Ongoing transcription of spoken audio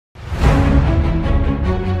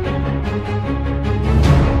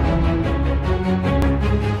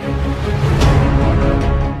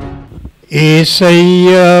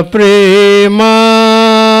యేసయ్య ప్రేమ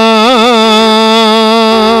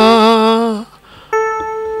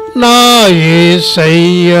నా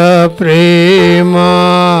యేసయ్య ప్రేమ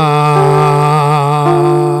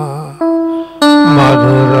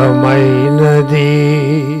మధురమైనది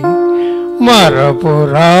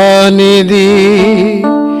మరపురానిది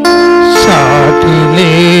సాటి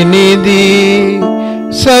లేనిది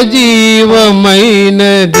సజీవమైనది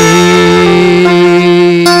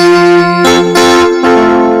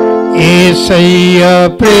యేసయ్య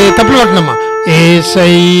తప్పులు పట్టినమ్మా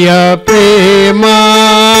యేసయ్య ప్రేమ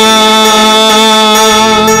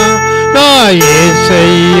నా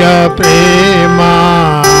యేసయ్య ప్రేమ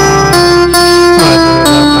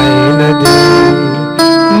మధురమైనది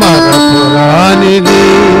మరపురానిది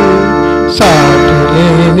సాటి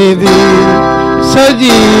లేనిది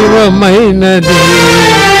సజీవమైనది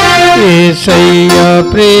యేసయ్య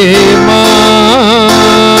ప్రేమ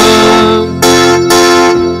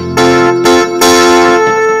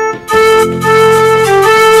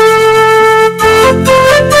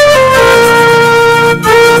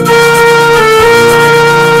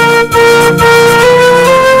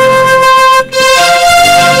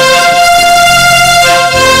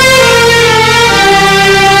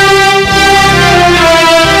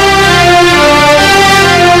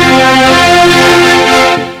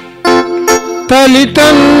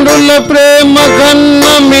తల్లిదండ్రుల ప్రేమ కన్న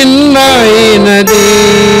మిన్నైనది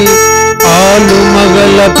ఆలు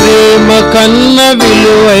మగల ప్రేమ కన్న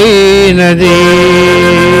విలువైనది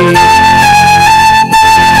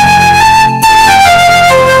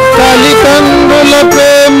తల్లిదండ్రుల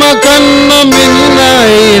ప్రేమ కన్న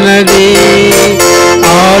మిన్నైనది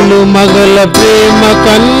ఆలు మగల ప్రేమ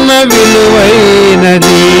కన్న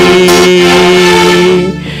విలువైనది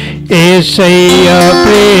యేసయ్య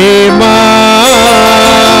ప్రేమ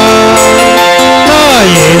నా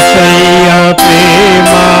యేసయ్య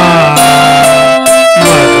ప్రేమ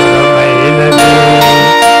మధురమైనది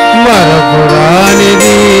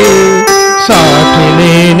మరపురానిది సాటి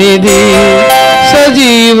లేనిది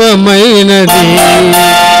సజీవమైనది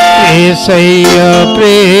యేసయ్య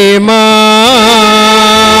ప్రేమ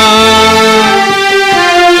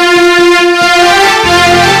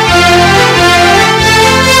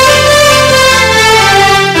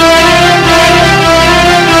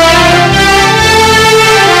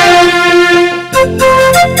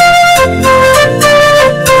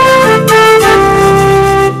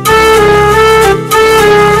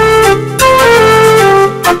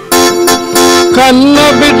కన్న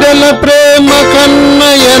బిడ్డల ప్రేమ కన్న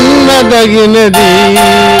ఎన్నదగినది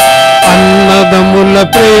అన్నదమ్ముల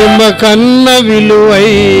ప్రేమ కన్న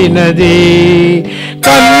విలువైనది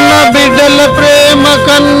కన్న బిడ్డల ప్రేమ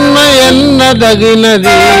కన్న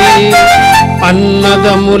ఎన్నదగినది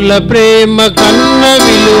అన్నదమ్ముల ప్రేమ కన్న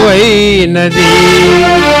విలువైనది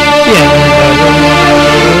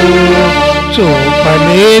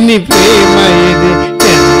చూపలేని ప్రేమ ఇది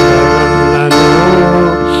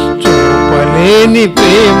లేని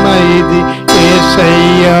ప్రేమ ఇది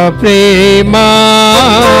యేసయ్య ప్రేమ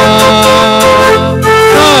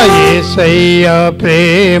నా యేసయ్య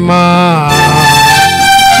ప్రేమ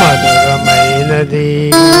మధురమైనది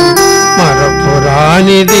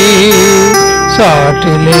మరపురానిది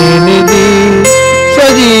సాటి లేనిది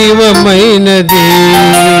సజీవమైనది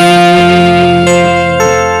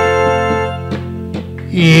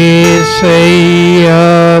యేసయ్య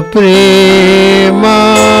ప్రేమ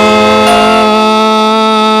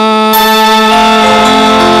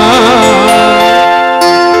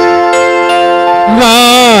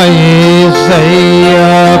యేసయ్య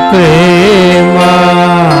ప్రేమ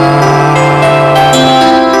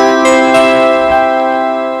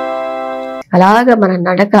అలాగా మన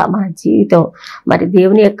నడక మన జీవితం మరి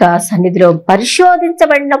దేవుని యొక్క సన్నిధిలో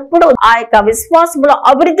పరిశోధించబడినప్పుడు ఆ యొక్క విశ్వాసంలో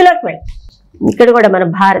అభివృద్ధిలోకి వెళ్ళి ఇక్కడ కూడా మన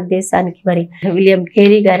భారతదేశానికి మరి విలియం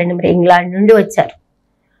కేరీ గారని మరి ఇంగ్లాండ్ నుండి వచ్చారు.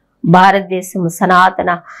 భారతదేశం సనాతన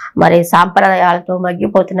మరి సాంప్రదాయాలతో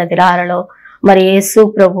మగ్గిపోతున్న దినాలలో మరి యేసు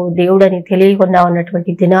ప్రభు దేవుడని తెలియకుండా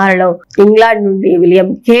ఉన్నటువంటి దినాలలో ఇంగ్లాండ్ నుండి విలియం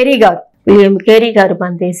కేరీ గారు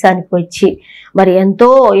మన దేశానికి వచ్చి మరి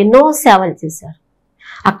ఎన్నో సేవలు చేశారు.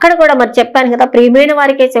 అక్కడ కూడా మరి చెప్పాను కదా, ప్రియమైన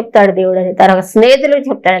వారికే చెప్తాడు దేవుడని, తన స్నేహితులు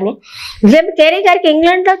చెప్తాడని విలియం కేరీ గారికి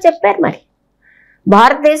ఇంగ్లాండ్ లో చెప్పారు. మరి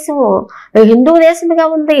భారతదేశం హిందూ దేశంగా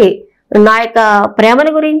ఉంది, నా యొక్క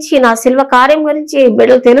ప్రేమను గురించి నా శిల్వ కార్యం గురించి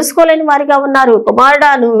బిడ్డలు తెలుసుకోలేని వారిగా ఉన్నారు.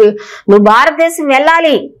 కుమారుడా, నువ్వు భారతదేశం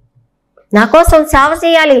వెళ్ళాలి, నా కోసం సేవ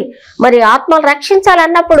చేయాలి, మరి ఆత్మలు రక్షించాలి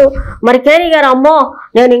అన్నప్పుడు మరి కేరీ గారు అమ్మో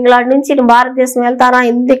నేను ఇంగ్లాండ్ నుంచి భారతదేశం వెళ్తానా,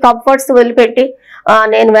 ఎన్ని కంఫర్ట్స్ వదిలిపెట్టి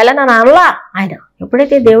నేను వెళ్ళనని అనలా. ఆయన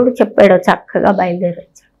ఎప్పుడైతే దేవుడు చెప్పాడో చక్కగా బయలుదేరి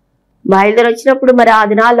వచ్చాడు. బయలుదేరి వచ్చినప్పుడు మరి ఆ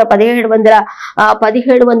దినాల్లో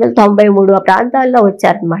 1793 ఆ ప్రాంతాల్లో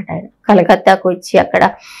వచ్చారనమాట ఆయన. కలకత్తాకు వచ్చి అక్కడ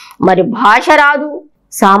మరి భాష రాదు,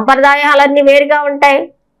 సాంప్రదాయాలన్నీ వేరుగా ఉంటాయి,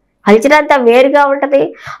 కల్చర్ అంతా వేరుగా ఉంటది,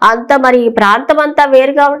 అంత మరి ప్రాంతం అంతా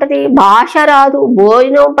వేరుగా ఉంటది, భాష రాదు,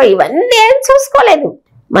 భోజనం ఇవన్నీ ఏం చూసుకోలేదు.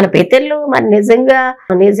 మన పితరులు మరి నిజంగా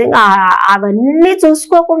అవన్నీ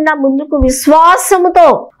చూసుకోకుండా ముందుకు విశ్వాసముతో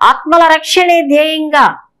ఆత్మల రక్షణే ధ్యేయంగా,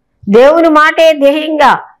 దేవుని మాటే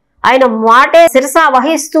ధ్యేయంగా, ఆయన మాటే శిరసా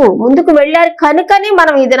వహిస్తూ ముందుకు వెళ్ళారు కనుకనే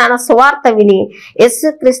మనం ఇది నా సువార్త విని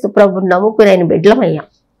యేసుక్రీస్తు ప్రభుని నమ్ముకుని ఆయన బిడ్డలమయ్యాం.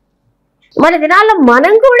 మన దినాల్లో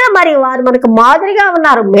మనం కూడా మరి వారు మనకు మాదిరిగా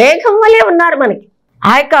ఉన్నారు, మేఘం వలె ఉన్నారు. మనకి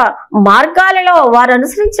ఆ యొక్క మార్గాలలో వారు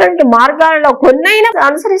అనుసరించినటువంటి మార్గాలలో కొన్నైనా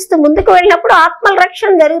అనుసరిస్తూ ముందుకు వెళ్ళినప్పుడు ఆత్మల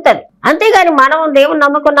రక్షణ జరుగుతుంది. అంతేగాని మనం దేవుని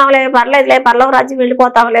నమ్ముకున్నాంలే, పర్లేదులే, పరలోక రాజ్యం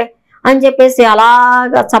వెళ్ళిపోతాంలే అని చెప్పేసి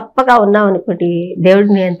అలాగా చప్పగా ఉన్నాం అనుకోండి,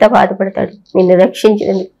 దేవుడిని ఎంత బాధపడతాడు నిన్ను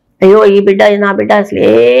రక్షించింది. అయ్యో ఈ బిడ్డ నా బిడ్డ అసలు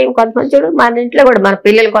ఏం. కొంతమంది చూడు మన ఇంట్లో కూడా మన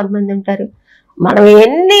పిల్లలు కొంతమంది ఉంటారు, మనం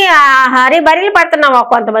ఎన్ని హరిబరిలు పడుతున్నామో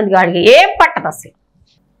కొంతమంది వాడికి ఏం పట్టదు అసలు.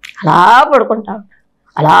 అలా పడుకుంటాం,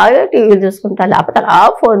 అలాగే టీవీలు చూసుకుంటా, లేకపోతే అలా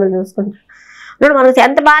ఫోన్లు చూసుకుంటా. మనకు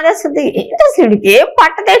ఎంత బాధ వస్తుంది, ఏంటి అసలు వీడికి ఏం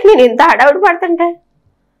పట్టదే, నేను ఇంత హడావుడి పడుతుంటా.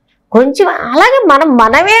 కొంచెం అలాగే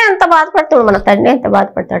మనమే అంత బాధపడుతున్నాం, మన తండ్రి ఎంత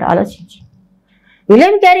బాధపడతాడు ఆలోచించి.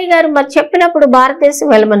 విలియం క్యారీ గారు మరి చెప్పినప్పుడు భారతదేశం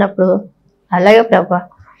వెళ్ళమన్నప్పుడు, అలాగే ప్రభా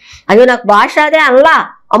అయ్యో నాకు భాష అదే అనలా,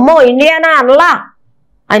 అమ్మో ఇండియానా అనలా.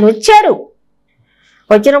 ఆయన వచ్చారు,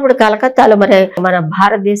 వచ్చినప్పుడు కలకత్తాలో మరి మన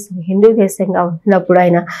భారతదేశం హిందూ దేశంగా ఉన్నప్పుడు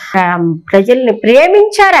ఆయన ప్రజల్ని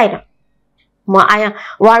ప్రేమించారు. ఆయన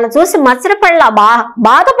వాళ్ళని చూసి మత్సరపడలా,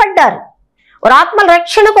 బాధపడ్డారు. వారి ఆత్మల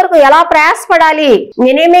రక్షణ కొరకు ఎలా ప్రయాసపడాలి,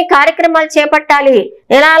 నేనేమి కార్యక్రమాలు చేపట్టాలి,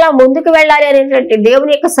 ఎలా అలా ముందుకు వెళ్ళాలి అనేటువంటి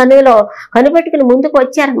దేవుని యొక్క సన్నిధిలో కనిపెట్టుకుని ముందుకు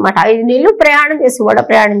వచ్చారనమాట. 5 నెలలు ప్రయాణం చేసి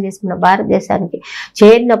ప్రయాణం చేసి మన భారతదేశానికి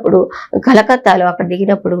చేరినప్పుడు కలకత్తాలో అక్కడ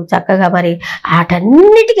దిగినప్పుడు చక్కగా మరి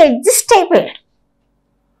వాటన్నిటికీ అడ్జస్ట్ అయిపోయారు.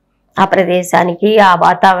 ఆ ప్రదేశానికి, ఆ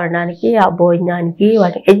వాతావరణానికి, ఆ భోజనానికి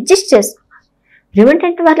వాటికి అడ్జస్ట్ చేస్తాం.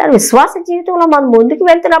 ఏమిటంటే వాళ్ళ విశ్వాస జీవితంలో మనం ముందుకు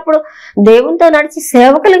వెళ్తున్నప్పుడు దేవునితో నడిచి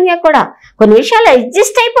సేవకులంగా కూడా కొన్ని విషయాలు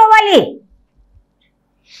అడ్జస్ట్ అయిపోవాలి.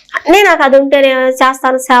 నేను నాకు అది ఉంటేనే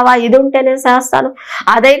చేస్తాను సేవ, ఇది ఉంటేనే చేస్తాను,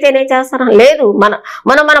 అదైతేనే చేస్తాను లేదు.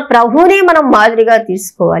 మన ప్రభువుని మనం మాదిరిగా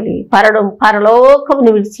తీసుకోవాలి.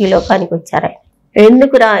 పరలోకమును విడిచి లోకానికి వచ్చారు.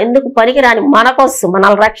 ఎందుకు పనికిరాని మన కోసం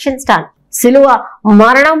మనల్ని రక్షించడానికి సిలువ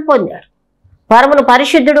మరణం పొందారు. పరమును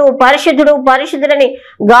పరిశుద్ధుడు పరిశుద్ధుడు పరిశుద్ధుడని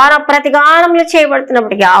గాన ప్రతిగానములు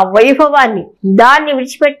చేయబడుతున్నప్పటికీ ఆ వైభవాన్ని దాన్ని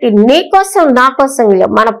విడిచిపెట్టి నీ కోసం నా కోసం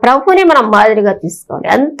మన ప్రభుని మనం మాదిరిగా తీసుకోవాలి.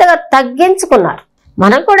 అంతగా తగ్గించుకున్నారు.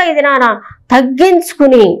 మనం కూడా ఇది నాన్న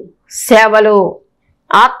తగ్గించుకుని సేవలు,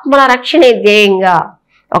 ఆత్మల రక్షణే ధ్యేయంగా,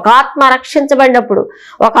 ఒక ఆత్మ రక్షించబడినప్పుడు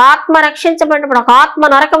ఒక ఆత్మ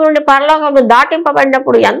నరకం నుండి పరలోకం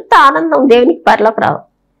దాటింపబడినప్పుడు ఎంత ఆనందం, దేవునికి పరలోక రావు,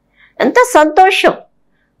 ఎంత సంతోషం.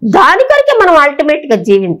 దాని కొరకే మనం అల్టిమేట్ గా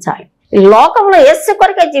జీవించాలి. లోకంలో యేసు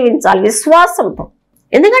కొరకే జీవించాలి విశ్వాసంతో.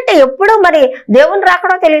 ఎందుకంటే ఎప్పుడు మరి దేవుని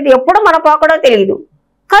రాకడో తెలియదు, ఎప్పుడు మన పోకడో తెలియదు.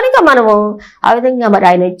 కనుక మనము ఆ విధంగా మరి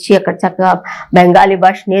ఆయన వచ్చి అక్కడ చక్కగా బెంగాలీ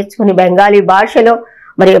భాష నేర్చుకుని బెంగాలీ భాషలో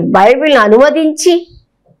మరి బైబిల్ని అనువదించి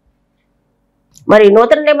మరి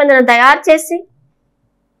నూతన నిబంధన తయారు చేసి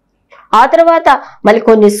ఆ తర్వాత మళ్ళీ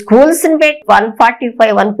కొన్ని స్కూల్స్ ని పెట్టి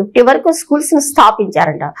 145-150 వరకు స్కూల్స్ ని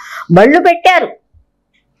స్థాపించారంట. బళ్ళు పెట్టారు.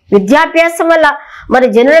 విద్యాభ్యాసం వల్ల మరి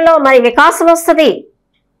జనులలో మరి వికాసం వస్తుంది,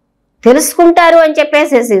 తెలుసుకుంటారు అని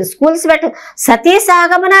చెప్పేసి స్కూల్స్ పెట్టి సతీ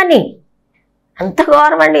సహగమనాన్ని ఎంత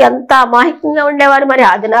గౌరవం అండి, ఎంత అమాయకంగా ఉండేవారు. మరి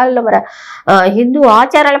ఆ దినాల్లో మరి హిందూ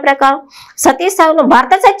ఆచారాల ప్రకారం సతీ సహగమనం,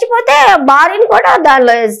 భర్త చచ్చిపోతే భార్యని కూడా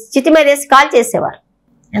దానిలో చితి మీద వేసి కాల్ చేసేవారు.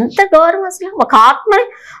 ఎంత గౌరవం అసలు. ఒక ఆత్మని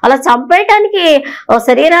అలా చంపేయటానికి,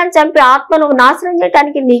 శరీరాన్ని చంపి ఆత్మను నాశనం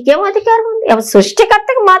చేయడానికి నీకేం అధికారం ఉంది?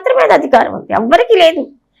 సృష్టికర్తకు మాత్రమే అధికారం ఉంది, ఎవ్వరికీ లేదు.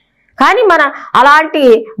 కానీ మన అలాంటి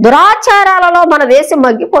దురాచారాలలో మన దేశం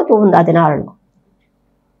మగ్గిపోతూ ఉంది. ఆ దినాలలో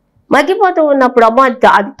మగ్గిపోతూ ఉన్నప్పుడు అమ్మ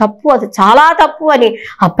అది తప్పు, అది చాలా తప్పు అని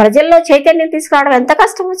ఆ ప్రజల్లో చైతన్యం తీసుకురావడం ఎంత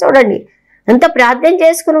కష్టమో చూడండి. ఎంత ప్రార్థన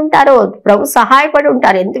చేసుకుని ఉంటారో, ప్రభు సహాయపడి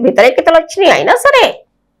ఉంటారు. ఎంత వ్యతిరేకతలు వచ్చినాయి అయినా సరే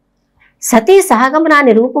సతీ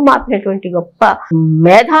సహగమనాన్ని రూపుమాపినటువంటి గొప్ప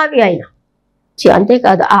మేధావి ఆయన.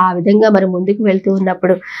 అంతేకాదు ఆ విధంగా మరి ముందుకు వెళ్తూ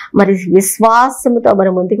ఉన్నప్పుడు మరి విశ్వాసంతో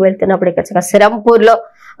మరి ముందుకు వెళ్తున్నప్పుడు ఇక్కడ సిరంపూర్లో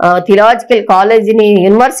థియలాజికల్ కాలేజీని,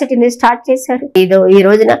 యూనివర్సిటీని స్టార్ట్ చేశారు. ఈ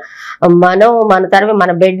రోజున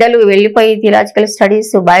మన బిడ్డలు వెళ్ళిపోయి థియలాజికల్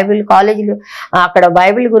స్టడీస్, బైబిల్ కాలేజీలు, అక్కడ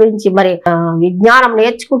బైబిల్ గురించి మరి విజ్ఞానం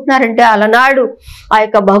నేర్చుకుంటున్నారంటే అలనాడు ఆ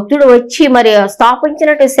యొక్క భక్తుడు వచ్చి మరి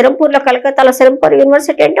స్థాపించినట్టు సిరంపూర్లో, కలకత్తాలో సిరంపూర్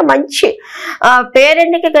యూనివర్సిటీ అంటే మంచి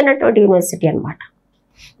పేరెంట్కి కన్నటువంటి యూనివర్సిటీ అనమాట.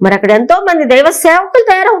 మరి అక్కడ ఎంతో మంది దైవ సేవకులు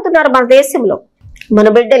తయారవుతున్నారు మన దేశంలో, మన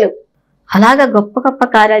బిడ్డలు. అలాగా గొప్ప గొప్ప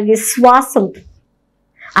కార్యాలు విశ్వాసంతో.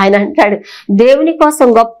 ఆయన అంటాడు, దేవుని కోసం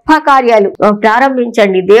గొప్ప కార్యాలు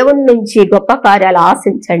ప్రారంభించండి, దేవుని నుంచి గొప్ప కార్యాలు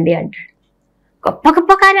ఆశించండి అంటాడు. గొప్ప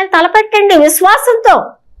గొప్ప కార్యాలు తలపెట్టండి విశ్వాసంతో,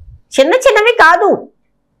 చిన్న చిన్నవి కాదు,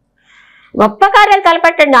 గొప్ప కార్యాలు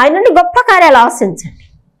తలపెట్టండి, ఆయన నుండి గొప్ప కార్యాలు ఆశించండి.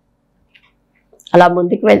 అలా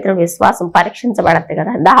ముందుకు వెళ్తున్న విశ్వాసం పరీక్షించబడద్దు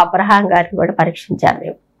కదా. అబ్రహాం గారిని కూడా పరీక్షించారు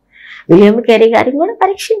దేవుడు, విలియం కేరీ గారిని కూడా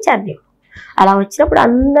పరీక్షించారు దేవుడు. అలా వచ్చినప్పుడు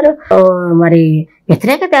అందరూ మరి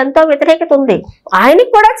వ్యతిరేకత, ఎంతో వ్యతిరేకత ఉంది.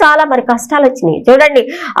 ఆయనకి కూడా చాలా మరి కష్టాలు వచ్చినాయి. చూడండి,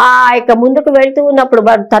 ఆ యొక్క ముందుకు వెళ్తూ ఉన్నప్పుడు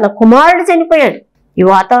తన కుమారుడు చనిపోయాడు. ఈ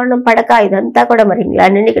వాతావరణం పడక ఇదంతా కూడా మరి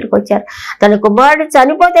ఇంగ్లాండ్ నుండి ఇక్కడికి వచ్చారు. తన కుమారుడు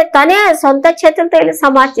చనిపోతే తనే సొంత చేతులతో వెళ్ళి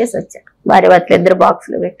సమాధి చేసి వచ్చారు. వారి వాటిలో 2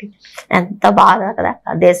 బాక్సులు పెట్టి. ఎంత బాధ కదా,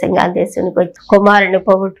 ఆ దేశంగా ఆ దేశానికి వచ్చి కుమారుడిని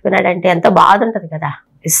పోగొట్టుకున్నాడంటే ఎంత బాధ ఉంటది కదా.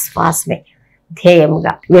 విశ్వాసమే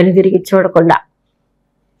ధ్యేయంగా వెనుదిరిగి చూడకుండా,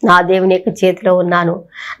 నా దేవుని యొక్క చేతిలో ఉన్నాను,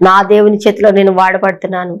 నా దేవుని చేతిలో నేను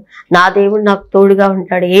వాడబడుతున్నాను, నా దేవుడు నాకు తోడుగా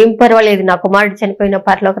ఉంటాడు, ఏం పర్వాలేదు, నా కుమారుడు చనిపోయిన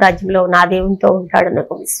పరలోక రాజ్యంలో నా దేవునితో ఉంటాడు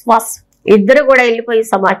నాకు విశ్వాసం. ఇద్దరు కూడా వెళ్ళిపోయి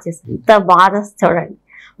సమాధి చేస్తారు. ఎంత బాధ చూడండి.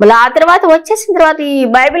 మళ్ళీ ఆ తర్వాత వచ్చేసిన తర్వాత ఈ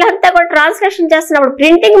బైబిల్ అంతా కూడా ట్రాన్స్లేషన్ చేస్తున్నప్పుడు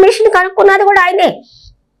ప్రింటింగ్ మిషన్ కనుక్కున్నది కూడా ఆయనే.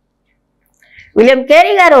 విలియం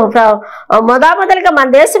కేరీ గారు మొదలుగా మన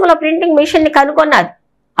దేశంలో ప్రింటింగ్ మిషన్ ని కనుక్కున్నది,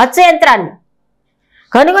 అచ్చు యంత్రాన్ని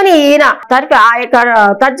కనుగొని ఈయన తనకి ఆ యొక్క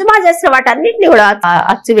తర్జుమా చేసిన వాటన్నిటిని కూడా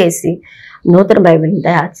అచ్చు వేసి నూతన బైబిల్ని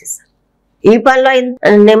తయారు చేశారు. ఈ పనిలో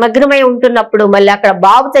నిమగ్నమై ఉంటున్నప్పుడు మళ్ళీ అక్కడ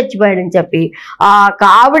బాబు చచ్చిపోయాడని చెప్పి ఆ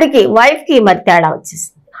ఆవిడికి, వైఫ్ కి మరి తేడా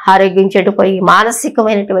వచ్చేసింది. ఆరోగ్యం చెడిపోయి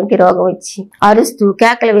మానసికమైనటువంటి రోగం వచ్చి అరుస్తూ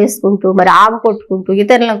కేకలు వేసుకుంటూ మరి ఆమె కొట్టుకుంటూ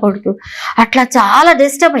ఇతరులను కొడుతూ అట్లా చాలా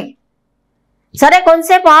డిస్టర్బ్ అయ్యి, సరే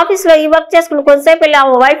కొంతసేపు ఆఫీస్లో ఈ వర్క్ చేసుకుని కొంతసేపు వెళ్ళి ఆ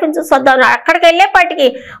వైఫ్ని చూసి వద్దాం, అక్కడికి వెళ్ళేపాటికి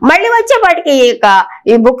మళ్ళీ వచ్చేపాటికి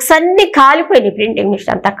ఈ బుక్స్ అన్ని కాలిపోయినాయి, ప్రింటింగ్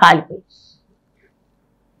మిషన్ అంతా కాలిపోయి.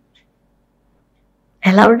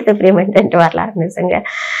 ఎలా ఉంటుంది ప్రేమ ఏంటంటే వాళ్ళ నిజంగా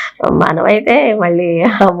మనమైతే మళ్ళీ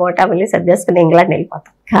మోటా మళ్ళీ సర్దేసుకుని ఇంగ్లాండ్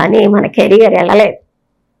వెళ్ళిపోతాం. కానీ మన కెరియర్ వెళ్ళలేదు,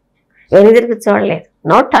 వెనుదిరిగి చూడలేదు,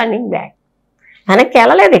 నో టర్నింగ్ బ్యాక్. వెనక్కి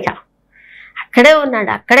వెళ్ళలేదు, ఇక అక్కడే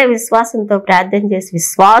ఉన్నాడు. అక్కడే విశ్వాసంతో ప్రార్థన చేసి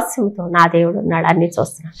విశ్వాసంతో నా దేవుడు ఉన్నాడు, అన్ని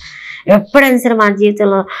చూస్తున్నాడు. ఎప్పుడైనా సరే మన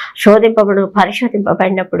జీవితంలో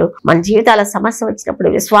పరిశోధింపబడినప్పుడు, మన జీవితాల సమస్య వచ్చినప్పుడు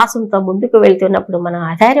విశ్వాసంతో ముందుకు వెళ్తున్నప్పుడు మనం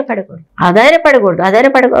ఆధారపడితే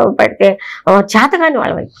చేతగాని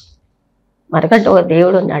వాళ్ళ వైపు. మనకంటూ ఒక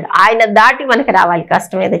దేవుడు ఉన్నాడు, ఆయన దాటి మనకి రావాలి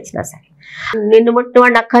కష్టం ఏది వచ్చినా సరే. నిన్ను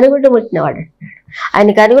ముట్టినవాడు నాకు కనుగుడ్డు ముట్టినవాడు అంటున్నాడు.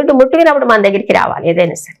 ఆయన కనుగుడ్డు ముట్టుకున్నప్పుడు మన దగ్గరికి రావాలి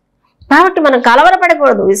ఏదైనా సరే. కాబట్టి మనం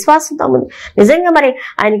కలవరపడకూడదు, విశ్వాసంతో ముందు. నిజంగా మరి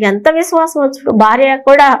ఆయనకి ఎంత విశ్వాసం వచ్చాడు. భార్య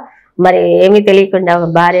కూడా మరి ఏమీ తెలియకుండా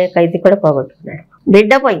భార్య ఇది కూడా పోగొట్టుకున్నాడు,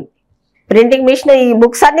 బిడ్డ పోయింది, ప్రింటింగ్ మిషన్ ఈ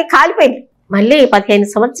బుక్స్ అన్ని కాలిపోయింది. మళ్ళీ 15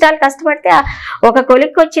 సంవత్సరాలు కష్టపడితే ఒక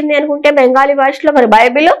కొలిక్కి వచ్చింది అనుకుంటే బెంగాలీ భాషలో మరి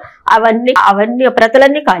బైబిల్ అవన్నీ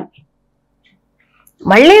ప్రతులన్నీ కాలిపోయి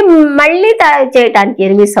మళ్ళీ చేయటానికి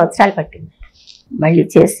 8 సంవత్సరాలు పట్టింది. మళ్ళీ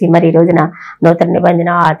చేసి మరి ఈ రోజున నూతన నిబంధన,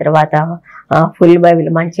 ఆ తర్వాత ఫుల్ బైబిల్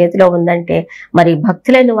మన చేతిలో ఉందంటే మరి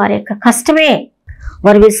భక్తులైన వారి యొక్క కష్టమే.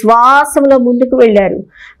 వారు విశ్వాసంలో ముందుకు వెళ్ళారు.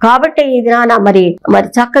 కాబట్టి ఈ దినాన మరి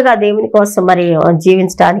చక్కగా దేవుని కోసం మరి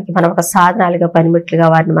జీవించడానికి మనం ఒక సాధనాలుగా, పనిముట్లుగా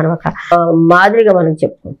వారిని మనం ఒక మాదిరిగా మనం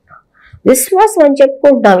చెప్పుకుంటున్నాం. విశ్వాసం అని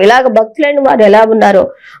చెప్పుకుంటున్నాం. ఇలాగ భక్తులైన వారు ఎలా ఉన్నారో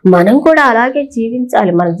మనం కూడా అలాగే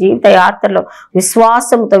జీవించాలి. మన జీవిత యాత్రలో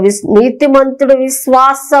విశ్వాసంతో, నీతిమంతుడు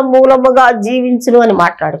విశ్వాస మూలముగా జీవించును అని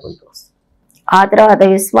మాట్లాడుకుంటూ వస్తాం. ఆ తర్వాత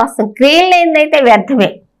విశ్వాసం క్రియలు లేనిదైతే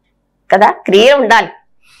వ్యర్థమే కదా, క్రియ ఉండాలి.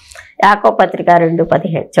 యాకోబు పత్రిక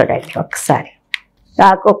 2:17 చూడండి ఒకసారి.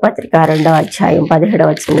 యాకోబు పత్రిక 2వ అధ్యాయం 17వ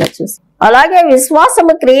వచనంలో చూసి, అలాగే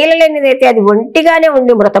విశ్వాసము క్రియలు లేనిదైతే అది ఒంటిగానే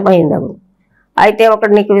ఉండి మృతమైందము. అయితే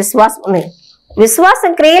ఒకటి నీకు విశ్వాసం ఉంది,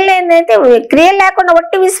 విశ్వాసం క్రియలు లేనిదైతే, క్రియలు లేకుండా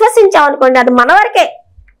ఒట్టి విశ్వసించామనుకోండి అది మన వరకే,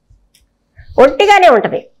 ఒట్టిగానే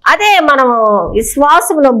ఉంటది. అదే మనం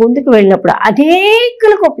విశ్వాసంలో ముందుకు వెళ్ళినప్పుడు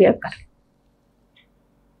అనేకులకు ఉపయోగకరం.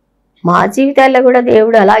 మా జీవితాల్లో కూడా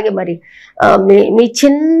దేవుడు అలాగే మరి మీ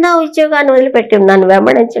చిన్న ఉద్యోగాన్ని వదిలిపెట్టి నన్ను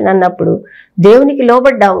వెంబడించండి అన్నప్పుడు దేవునికి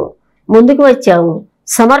లోబడ్డాము, ముందుకు వచ్చాము,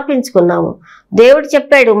 సమర్పించుకున్నాము. దేవుడు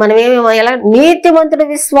చెప్పాడు మనం ఎలా నీతిమంతుడు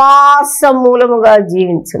విశ్వాసం మూలముగా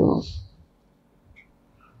జీవించును.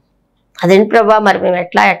 అదేంటి ప్రభా మరి మేము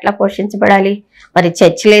ఎట్లా పోషించబడాలి? మరి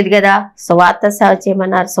చర్చ లేదు కదా, సువార్త సేవ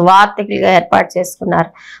చేయమన్నారు, సువార్తకులుగా ఏర్పాటు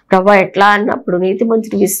చేసుకున్నారు. ప్రభా ఎట్లా అన్నప్పుడు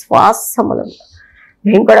నీతిమంతుడు విశ్వాసములుగా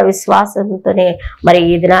మేము కూడా విశ్వాసంతోనే మరి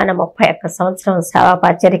ఈ దినాన 31 సంవత్సరం సేవా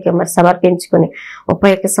పరిచర్యకి మరి సమర్పించుకుని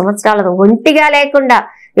 31 సంవత్సరాలను ఒంటిగా లేకుండా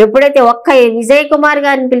ఎప్పుడైతే ఒక్క విజయ్ కుమార్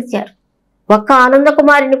గారిని పిలిచారు, ఒక్క ఆనంద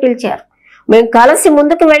కుమారిని పిలిచారు, మేము కలిసి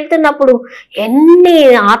ముందుకు వెళ్తున్నప్పుడు ఎన్ని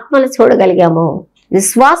ఆత్మలు చూడగలిగాము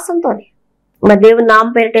విశ్వాసంతోనే. మా దేవుని నామ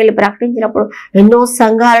పేరిట వెళ్ళి ప్రకటించినప్పుడు ఎన్నో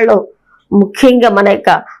సంఘాలలో, ముఖ్యంగా మన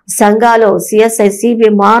యొక్క సంఘాలు సిఎస్ఐ,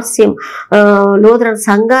 సిబిఎం, ఆర్సిఎం, లూథరన్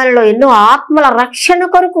సంఘాలలో ఎన్నో ఆత్మల రక్షణ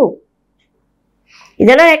కొరకు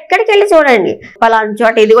ఇదైనా ఎక్కడికి వెళ్ళి చూడండి, పలానా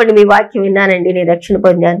చోట ఇదిగోండి మీ వాక్యం విన్నానండి, నేను రక్షణ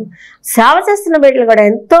పొందాను. సేవ చేస్తున్న బిడ్డలు కూడా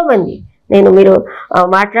ఎంతో మంది, మీరు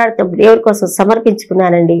మాట్లాడుతూ దేవుని కోసం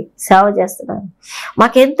సమర్పించుకున్నానండి, సేవ చేస్తున్నాను,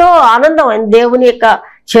 మాకెంతో ఆనందం, దేవుని యొక్క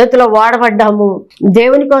చేతిలో వాడబడ్డాము,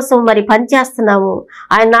 దేవుని కోసం మరి పనిచేస్తున్నాము,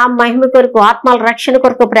 ఆయన నా మహిమ కొరకు, ఆత్మల రక్షణ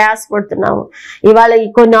కొరకు ప్రయాసపడుతున్నాము. ఇవాళ ఈ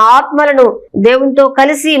కొన్ని ఆత్మలను దేవునితో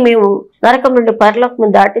కలిసి మేము నరకం నుండి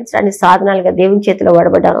పరలోకం దాటించడానికి సాధనాలుగా దేవుని చేతిలో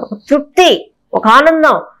వాడబడ్డాము. ఒక తృప్తి, ఒక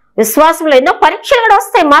ఆనందం, విశ్వాసంలో ఎన్నో పరీక్షలు కూడా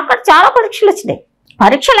వస్తాయి. మాకు కూడా చాలా పరీక్షలు వచ్చినాయి.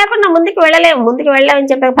 పరీక్ష లేకుండా ముందుకు వెళ్ళలేమని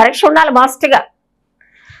చెప్పి పరీక్ష ఉండాలి. మాస్టర్గా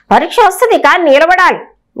పరీక్ష వస్తుంది, కానీ నిలబడాలి.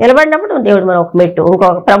 నిలబడినప్పుడు దేవుడు మనం ఒక మెట్టు,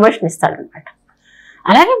 ఇంకొక ప్రమోషన్ ఇస్తాడనమాట.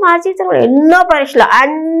 అలాగే మా జీవితంలో ఎన్నో పరీక్షలు,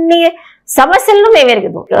 అన్ని సమస్యలను మేము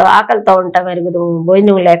ఎరుగుదాము. ఆకలితో ఉంటాం ఎరుగుదాము,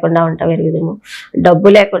 భోజనం లేకుండా ఉంటాం ఎరుగుదాము, డబ్బు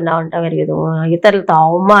లేకుండా ఉంటాం ఎరుగుదాము, ఇతరులతో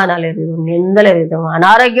అవమానాలు ఎరుగుదాము, నిందలు ఎరుగుదాము,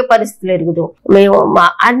 అనారోగ్య పరిస్థితులు ఎరుగుదాము. మేము మా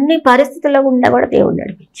అన్ని పరిస్థితుల్లో గుండా కూడా దేవుడు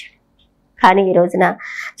నడిపించాడు. కానీ ఈ రోజున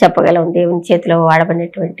చెప్పగలం, దేవుని చేతిలో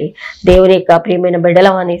వాడబడినటువంటి దేవుని యొక్క ప్రియమైన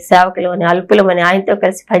బిడ్డలమని, సేవకులమని, అల్పులమని, ఆయనతో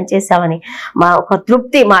కలిసి పనిచేసామని మా ఒక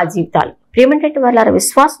తృప్తి మా జీవితాలు. ప్రియమైనటువంటి వాళ్ళ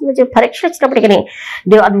విశ్వాసం పరీక్ష వచ్చినప్పటికీ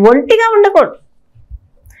అది ఒంటిగా ఉండకూడదు,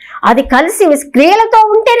 అది కలిసి క్రియలతో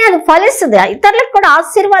ఉంటేనే అది ఫలిస్తుంది. ఇతరులకు కూడా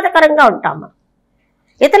ఆశీర్వాదకరంగా ఉంటాము,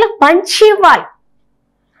 ఇతరులకు పంచి ఇవ్వాలి.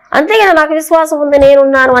 అంతేగాని నాకు విశ్వాసం ఉంది,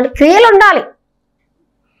 నేనున్నాను అని క్రియలు ఉండాలి.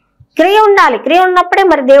 క్రియ ఉండాలి. క్రియ ఉన్నప్పుడే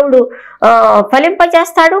మరి దేవుడు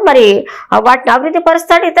ఫలింపజేస్తాడు, మరి వాటిని అభివృద్ధి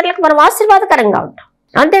పరుస్తాడు, ఇతరులకు మనం ఆశీర్వాదకరంగా ఉంటాం.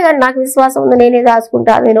 అంతేగాని నాకు విశ్వాసం ఉంది, నేనే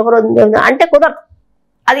దాచుకుంటాను, నేను ఒకరోజు దేవుడు అంటే కుదరదు.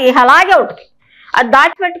 అది అలాగే ఉంటుంది. అది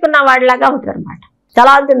దాచిపెట్టుకున్న వాడిలాగా ఉంటుంది అనమాట.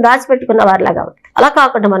 తలాంతిని దాచిపెట్టుకున్న వారిలాగా ఉంటుంది. అలా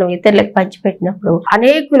కాకుండా మనం ఇతరులకు పంచిపెట్టినప్పుడు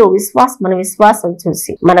అనేకులు మన విశ్వాసం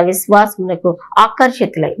చూసి మన విశ్వాసమునకు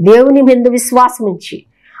ఆకర్షితులై దేవుని మీద విశ్వాసం ఉంచి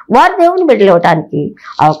వారు దేవుని బిడ్డలవటానికి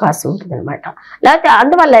అవకాశం ఉంటుంది అనమాట. లేకపోతే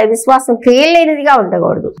అందువల్ల విశ్వాసం క్రియలు లేనిదిగా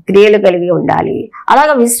ఉండకూడదు, క్రియలు కలిగి ఉండాలి.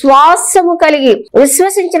 అలాగే విశ్వాసము కలిగి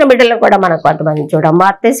విశ్వసించిన బిడ్డలు కూడా మనకు కొంతమంది చూడం.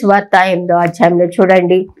 మత్తయి సువార్త 8వ అధ్యాయంలో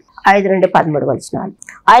చూడండి, 5 నుండి 13 వచనాలు.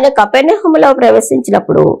 ఆయన కపెర్నహూములో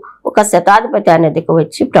ప్రవేశించినప్పుడు ఒక శతాధిపతి ఆయన దగ్గరకు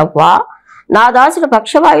వచ్చి, ప్రభువా, నా దాసుడు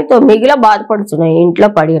పక్షవాయుతో మిగిలిన బాధపడుతున్న ఇంట్లో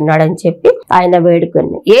పడి ఉన్నాడని చెప్పి ఆయన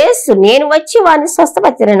వేడుకొని, యేసు నేను వచ్చి వాడిని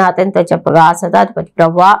స్వస్థపరిచిన అతనితో చెప్పగా, ఆ శతాధిపతి,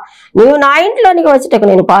 ప్రభువా, నీవు నా ఇంట్లోనికి వచ్చేటకు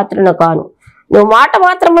నేను పాత్రను కాను, నువ్వు మాట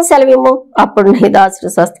మాత్రము సెలవిమ్ము, అప్పుడు నీ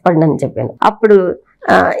దాసుడు స్వస్థపడినని చెప్పాను. అప్పుడు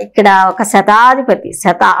ఇక్కడ ఒక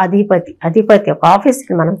అధిపతి ఒక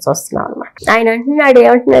ఆఫీసర్ మనం చూస్తున్నాం అనమాట. ఆయన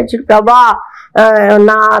ఏమంటున్నాడు చూడు, ప్రభా,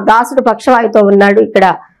 నా దాసుడు పక్షవాయుతో ఉన్నాడు. ఇక్కడ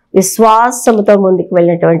విశ్వాసంతో ముందుకు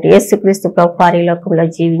వెళ్ళినటువంటి యేసుక్రీస్తు ప్రభువారు ఈ లోకంలో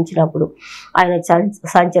జీవించినప్పుడు ఆయన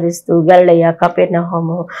సంచరిస్తూ గలిలయ,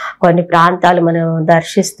 కపెర్నహూము కొన్ని ప్రాంతాలు మనం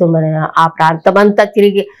దర్శిస్తూ ఆ ప్రాంతమంతా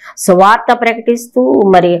తిరిగి సువార్త ప్రకటిస్తూ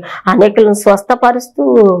మరి అనేకులను స్వస్థపరుస్తూ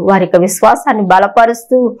వారి యొక్క విశ్వాసాన్ని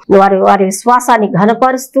బలపరుస్తూ వారి విశ్వాసాన్ని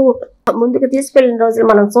ఘనపరుస్తూ ముందుకు తీసుకెళ్లిన రోజులు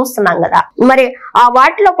మనం చూస్తున్నాం కదా. మరి ఆ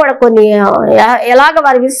వాటిలో కూడా కొన్ని ఎలాగ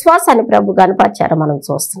వారి విశ్వాసాన్ని ప్రభు కనపరిచారో మనం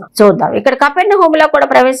చూద్దాం. ఇక్కడ కపెర్నహూములో కూడా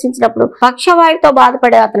ప్రవేశించినప్పుడు పక్షవాయుతో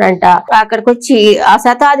బాధపడే అతనంట అక్కడికి వచ్చి, ఆ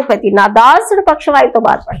శతాధిపతి, నా దాసుడు పక్షవాయుతో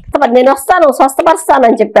బాధపడతాడు, నేను వస్తాను, స్వస్థపరుస్తాను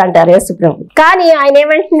అని చెప్పి అంటారు యేసు ప్రభు. కానీ ఆయన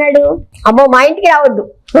ఏమంటున్నాడు, అమ్మో మా ఇంటికి రావద్దు,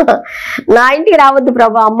 నా ఇంటికి రావద్దు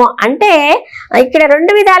ప్రభు. అమ్మో అంటే ఇక్కడ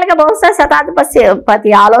 2 విధాలుగా బహుశా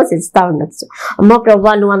శతాధిపతి ఆలోచిస్తా ఉండొచ్చు. అమ్మో ప్రభు,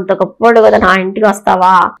 నువ్వు అంత గొప్పడు కదా, నా ఇంటికి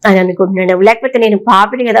వస్తావా అని అనుకుంటున్నాడు. లేకపోతే నేను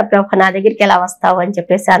పాపిని కదా ప్రభు, నా దగ్గరికి ఎలా వస్తావు అని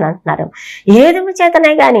చెప్పేసి అని అంటున్నారు. ఏదో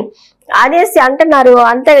చేతనే గాని అనేసి అంటున్నారు.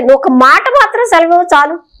 అంతే, నువ్వు ఒక మాట మాత్రం సెలవు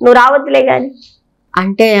చాలు, నువ్వు రావద్దులే గాని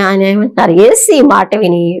అంటే ఆయన ఏమంటున్నారు, యేసు ఈ మాట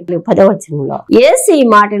విని 10వ వచనంలో యేసు ఈ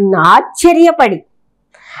మాటను ఆశ్చర్యపడి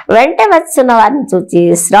వెంట వచ్చిన వారిని చూచి,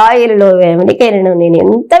 ఇశ్రాయేలులో ఎవరికైనా నేను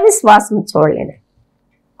ఎంత విశ్వాసం చూడలేను.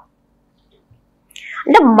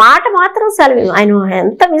 అంటే మాట మాత్రం సెలవు, ఆయన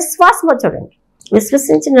ఎంత విశ్వాసమో చూడండి.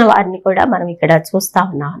 విశ్వసించిన వారిని కూడా మనం ఇక్కడ చూస్తా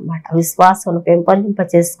ఉన్నాం అనమాట. విశ్వాసం పెంపొందింప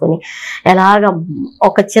చేసుకుని ఎలాగ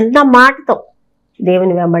ఒక చిన్న మాటతో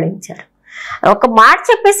దేవుని వెంబడించారు. ఒక మాట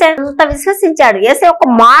చెప్పేసి అంత విశ్వసించాడు. ఏసే ఒక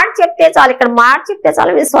మాట చెప్తే చాలు, ఇక్కడ మాట చెప్తే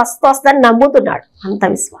చాలు విశ్వాసం వస్తుందని నమ్ముతున్నాడు. అంత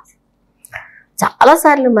విశ్వాసం.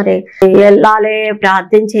 చాలాసార్లు మరి వెళ్ళాలి,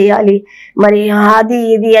 ప్రార్థన చేయాలి, మరి అది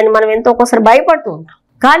ఇది అని మనం ఎంతో ఒక్కోసారి భయపడుతూ ఉంటాం.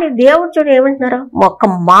 కానీ దేవుడు చూడు ఏమంటున్నారు, ఒక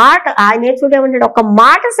మాట, ఆయన చూడు ఏమంటాడు, ఒక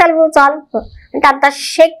మాట సెలవు చాలు అంటే అంత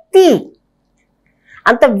శక్తి,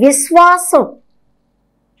 అంత విశ్వాసం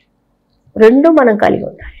 2 మనం కలిగి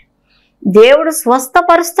ఉండాలి. దేవుడు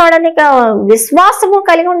స్వస్థపరుస్తాడని విశ్వాసము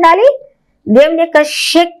కలిగి ఉండాలి. దేవుని యొక్క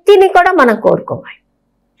శక్తిని కూడా మనం కోరుకోవాలి.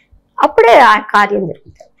 అప్పుడే ఆ కార్యం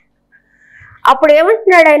జరుగుతుంది. అప్పుడు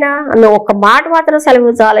ఏమంటున్నాడు ఆయన, నువ్వు ఒక మాట మాత్రం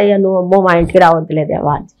సెలవు చాలయ్యా, నువ్వు అమ్మో మా ఇంటికి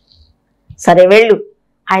రావద్దులేదేవా. సరే వెళ్ళు.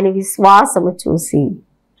 ఆయన విశ్వాసము చూసి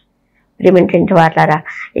ప్రియమైనటువంటి వాట్లారా,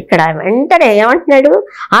 ఇక్కడ వెంటనే ఏమంటున్నాడు,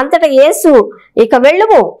 అంతటా యేసు ఇక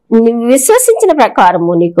వెళ్ళుము, నువ్వు విశ్వసించిన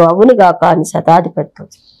ప్రకారము నీకు అవునుగాక అని శతాధిపతితో,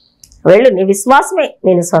 వెళ్ళు, నీ విశ్వాసమే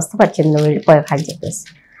నేను స్వస్థపరిచింది, నువ్వు వెళ్ళిపోయావు అని చెప్పేసి.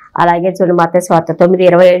 అలాగే చూడండి మత్తయి సువార్త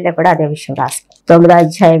 9:27 కూడా అదే విషయం రాసి 9వ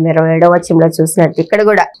అధ్యాయం 27వ వచనంలో చూసినట్టు ఇక్కడ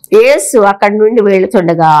కూడా యేసు అక్కడి నుండి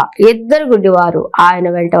వెళుతుండగా 2 గుడ్డివారు ఆయన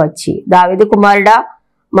వెంట వచ్చి, దావీదు కుమారుడా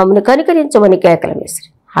మమ్మల్ని కనికరించమని కేకలు వేసిరి.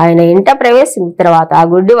 ఆయన ఇంట ప్రవేశించిన తర్వాత ఆ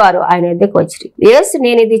గుడ్డివారు ఆయన ఎద్దకు వచ్చిరి. యేసు,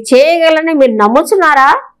 నేను ఇది చేయగలని మీరు నమ్ముచున్నారా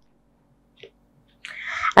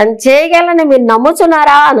అని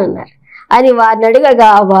నమ్ముచున్నారా అని అన్నారు. అని వారిని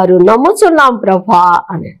అడగగా వారు నమ్ముచున్నాం ప్రభా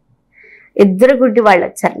అని. 2 గుడ్డి వాళ్ళు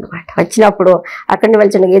వచ్చారనమాట. వచ్చినప్పుడు అక్కడిని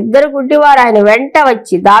వెళ్తున్న 2 గుడ్డివారు ఆయన వెంట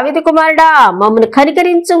వచ్చి, దావీదు కుమారుడా మమ్మల్ని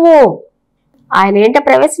కనికరించుము. ఆయన ఏంట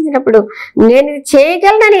ప్రవేశించినప్పుడు నేను ఇది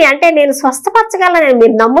చేయగలనని, అంటే నేను స్వస్థపరచగలనని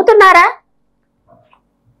మీరు నమ్ముతున్నారా?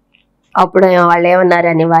 అప్పుడు వాళ్ళు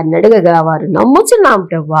ఏమన్నారని వారిని అడగగా వారు నమ్ముచున్నాం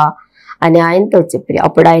ప్రభా అని ఆయనతో చెప్పి,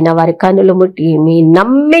 అప్పుడు ఆయన వారి కన్నులు ముట్టి, మీ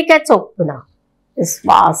నమ్మిక చొప్పున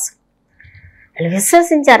విశ్వాసం,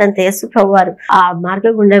 విశ్వసించారంతే. యేసు ప్రభు వారు ఆ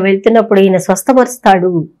మార్గం గుండా వెళ్తున్నప్పుడు ఈయన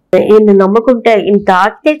స్వస్థపరుస్తాడు, ఈయన నమ్ముకుంటే ఇంత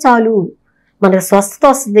తాకితే చాలు మనకు స్వస్థత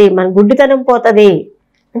వస్తుంది, మన గుడ్డితనం పోతుంది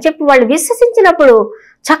అని చెప్పి వాళ్ళు విశ్వసించినప్పుడు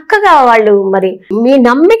చక్కగా వాళ్ళు మరి మీ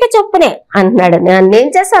నమ్మిక చొప్పునే అంటున్నాడు. నేనేం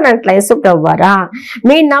చేశానంట్లా యేసు ప్రభు వారా,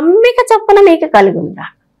 మీ నమ్మిక చొప్పున మీకు కలిగి ఉందా.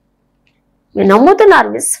 మీరు నమ్ముతున్నారు,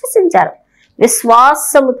 విశ్వసించారు.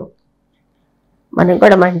 విశ్వాసముతో మనం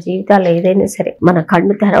కూడా మన జీవితాల్లో ఏదైనా సరే మన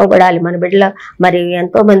కళ్ళు తెరవబడాలి. మన బిడ్డల మరి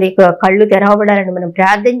ఎంతో మంది కళ్ళు తెరవబడాలని మనం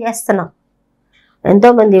ప్రార్థన చేస్తున్నాం. ఎంతో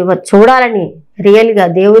మంది చూడాలని, రియల్గా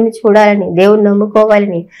దేవుని చూడాలని, దేవుని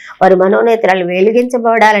నమ్ముకోవాలని, వారి మనోనేత్రాలు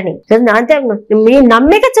వెలిగించబడాలని. అంతే మీ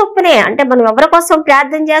నమ్మిక చొప్పునే, అంటే మనం ఎవరి కోసం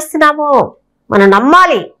ప్రార్థన చేస్తున్నామో మనం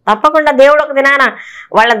నమ్మాలి. తప్పకుండా దేవుడు ఒక దినాన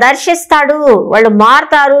వాళ్ళని దర్శిస్తాడు, వాళ్ళు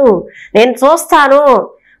మారుతారు, నేను చూస్తాను,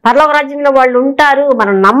 పరలోక రాజ్యంలో వాళ్ళు ఉంటారు.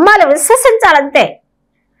 మనం నమ్మాలి, విశ్వసించాలంతే.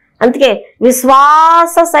 అందుకే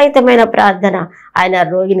విశ్వాస సహితమైన ప్రార్థన ఆయన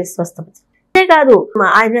రోగిని స్వస్థపరచాలి. అంతేకాదు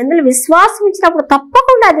ఆయన అందులో విశ్వాసం ఇచ్చినప్పుడు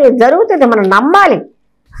తప్పకుండా అది జరుగుతుంది, మనం నమ్మాలి.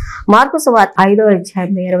 మార్కు సువార్త 5వ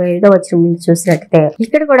అధ్యాయం 25వ వచనం నుంచి చూసినట్టే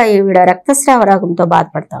ఇక్కడ కూడా ఈవిడ రక్తస్రావ రోగంతో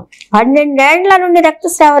బాధపడతాం. 12 ఏళ్ల నుండి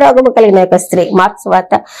రక్తస్రావ రోగము కలిగిన ఒక స్త్రీ. మార్కు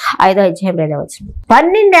సువార్త 5వ అధ్యాయం 5వ వచనం.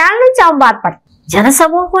 12 ఏళ్ల నుంచి ఆమె బాధపడతాం.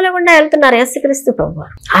 జనసమూహంలో గుండా వెళ్తున్నారు యేసుక్రీస్తు ప్రభు.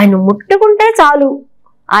 ఆయన ముట్టుకుంటే చాలు,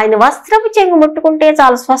 ఆయన వస్త్రపు చెంగు ముట్టుకుంటే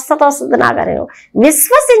చాలు స్వస్థత వస్తుంది నాగని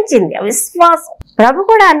విశ్వసించింది. విశ్వాసం ప్రభు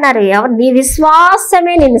కూడా అన్నారు, ఎవరు నీ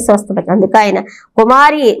విశ్వాసమే నిన్ను స్వస్థపరిచి. అందుకు ఆయన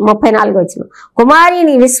కుమారి 34 వచ్చిన, కుమారి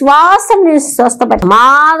నీ విశ్వాసం నిన్ను స్వస్థపరిచి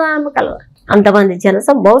సమాధానం కలవాలి. అంతమంది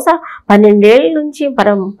జనసం బహుశా 12 ఏళ్ళ నుంచి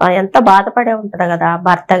ఎంత బాధపడే ఉంటారు కదా.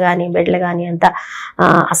 భర్త కానీ బిడ్డలు కానీ ఎంత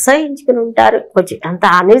అసహించుకుని ఉంటారు, కొంచెం అంత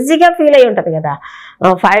అనీజీగా ఫీల్ అయి ఉంటది కదా.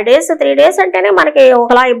 5 days 3 days అంటేనే మనకి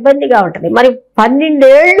ఒకలా ఇబ్బందిగా ఉంటుంది. మరి 12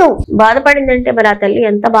 ఏళ్ళు బాధపడిందంటే మరి ఆ తల్లి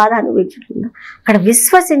ఎంత బాధ అనుభవించుతుందో. అక్కడ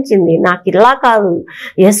విశ్వసించింది, నాకు ఇలా కాదు,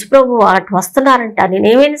 యేసు ప్రభు అటు వస్తున్నారంట,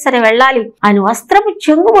 నేనేమైనా సరే వెళ్ళాలి, ఆయన వస్త్రపు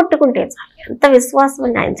చెంగు ముట్టుకుంటే చాలు. ఎంత విశ్వాసం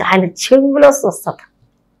అండి ఆయన చెంగులో స్వస్థత.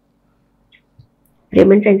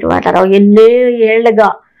 ఏమిటంటే వాటారా ఎన్నో ఏళ్ళగా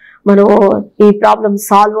మనం ఈ ప్రాబ్లం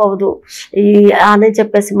సాల్వ్ అవ్వదు అని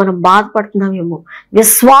చెప్పేసి మనం బాధపడుతున్నామేమో.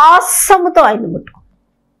 విశ్వాసముతో ఆయన ముట్టుకో,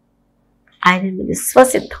 ఆయనను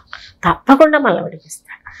విశ్వసిద్దాం, తప్పకుండా మనల్ని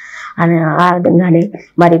విడిపిస్తాడు అని. ఆ విధంగానే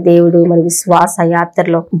మరి దేవుడు మరి విశ్వాస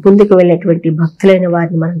యాత్రలో ముందుకు వెళ్ళేటువంటి భక్తులైన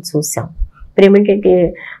వారిని మనం చూసాం. ఏమిటంటే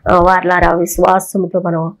వారిలారా విశ్వాసంతో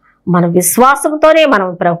మన విశ్వాసంతోనే మనం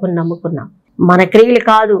ప్రభుని నమ్ముకున్నాం. మన క్రియలు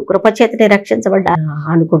కాదు, కృపచేతనే రక్షించబడ్డా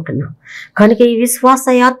అనుకుంటున్నాం. కనుక ఈ విశ్వాస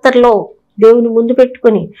యాత్రలో దేవుని ముందు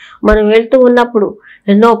పెట్టుకుని మనం వెళ్తూ ఉన్నప్పుడు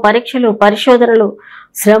ఎన్నో పరీక్షలు, పరిశోధనలు,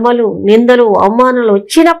 శ్రమలు, నిందలు, అవమానాలు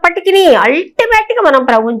వచ్చినప్పటికీ అల్టిమేట్ గా మనం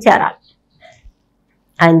ప్రభువుని చేరాలి,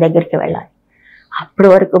 ఆయన దగ్గరికి వెళ్ళాలి.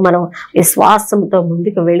 అప్పటి వరకు మనం విశ్వాసంతో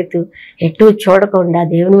ముందుకు వెళుతూ ఎటు చూడకుండా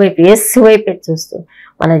దేవుని వైపు, యేసు వైపే చూస్తూ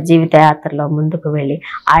మన జీవిత యాత్రలో ముందుకు వెళ్ళి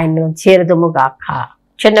ఆయన్ను చేరదుముగాక.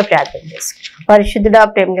 చిన్న ప్రార్థన చేసుకుంటాం. పరిశుద్ధుడా,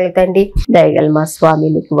 ప్రేమ గల తండ్రి, దయగల మా స్వామి,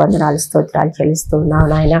 నీకు వందనాలు స్తోత్రాలు చెల్లిస్తూ ఉన్నావు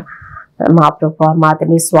నాయన. మా ప్రభు మాత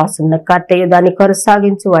విశ్వాసం కర్తయ్య దాన్ని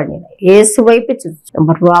కొనసాగించువాడిని యేసు వైపు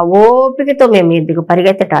చూస్తున్నాం. ఆ ఓపికతో మేము ఎందుకు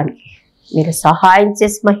పరిగెత్తడానికి మీరు సహాయం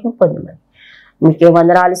చేసి మహిమ పొందమని మీకే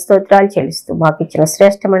వందనాలు స్తోత్రాలు చెల్లిస్తూ మాకు ఇచ్చిన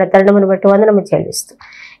శ్రేష్టమైన తరుణమును బట్టి వందనము చెల్లిస్తూ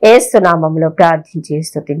యేసు నామములో ప్రార్థించి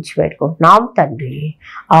స్తుతించి వేడుకుంటున్నాం తండ్రి,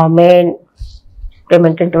 ఆమేన్.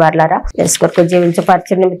 ప్రేమటువంటి వారులారా, యేసు కొరకు జీవించే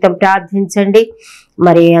పరిచయ నిమిత్తం ప్రార్థించండి.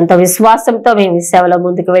 మరి అంత విశ్వాసంతో మేము ఈ సేవలో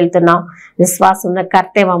ముందుకు వెళ్తున్నాం. విశ్వాసం ఉన్న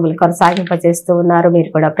కర్తే మమ్మల్ని కొనసాగింపజేస్తూ ఉన్నారు. మీరు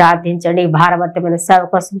కూడా ప్రార్థించండి. భారవంతమైన సేవ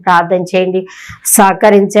కోసం ప్రార్థన చేయండి,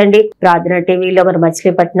 సహకరించండి. ప్రార్థన టీవీలో మరి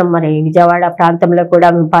మచిలీపట్నం, మరి విజయవాడ ప్రాంతంలో కూడా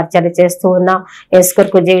మేము పరిచయం చేస్తూ ఉన్నాం. యేసు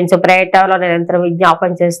కొరకు జీవించే ప్రయత్నంలో నిరంతరం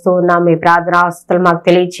విజ్ఞాపన చేస్తూ ఉన్నాం. మీ ప్రార్థన అవసరాలు మాకు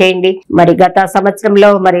తెలియచేయండి. మరి గత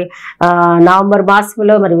సంవత్సరంలో మరి నవంబర్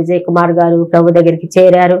మాసంలో మరి విజయ్ కుమార్ గారు ప్రభు దగ్గరికి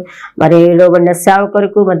చేరారు. మరి లోబడిన సేవ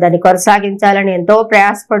కొరకు మరి దాన్ని కొనసాగించాలని ఎంతో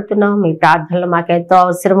ప్రయాసపడుతున్నాం. మీ ప్రార్థనలు మాకెంతో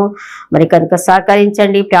అవసరము. మరి కనుక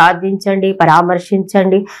సహకరించండి, ప్రార్థించండి,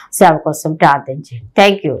 పరామర్శించండి, సేవ కోసం ప్రార్థించండి.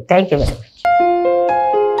 Thank you very much.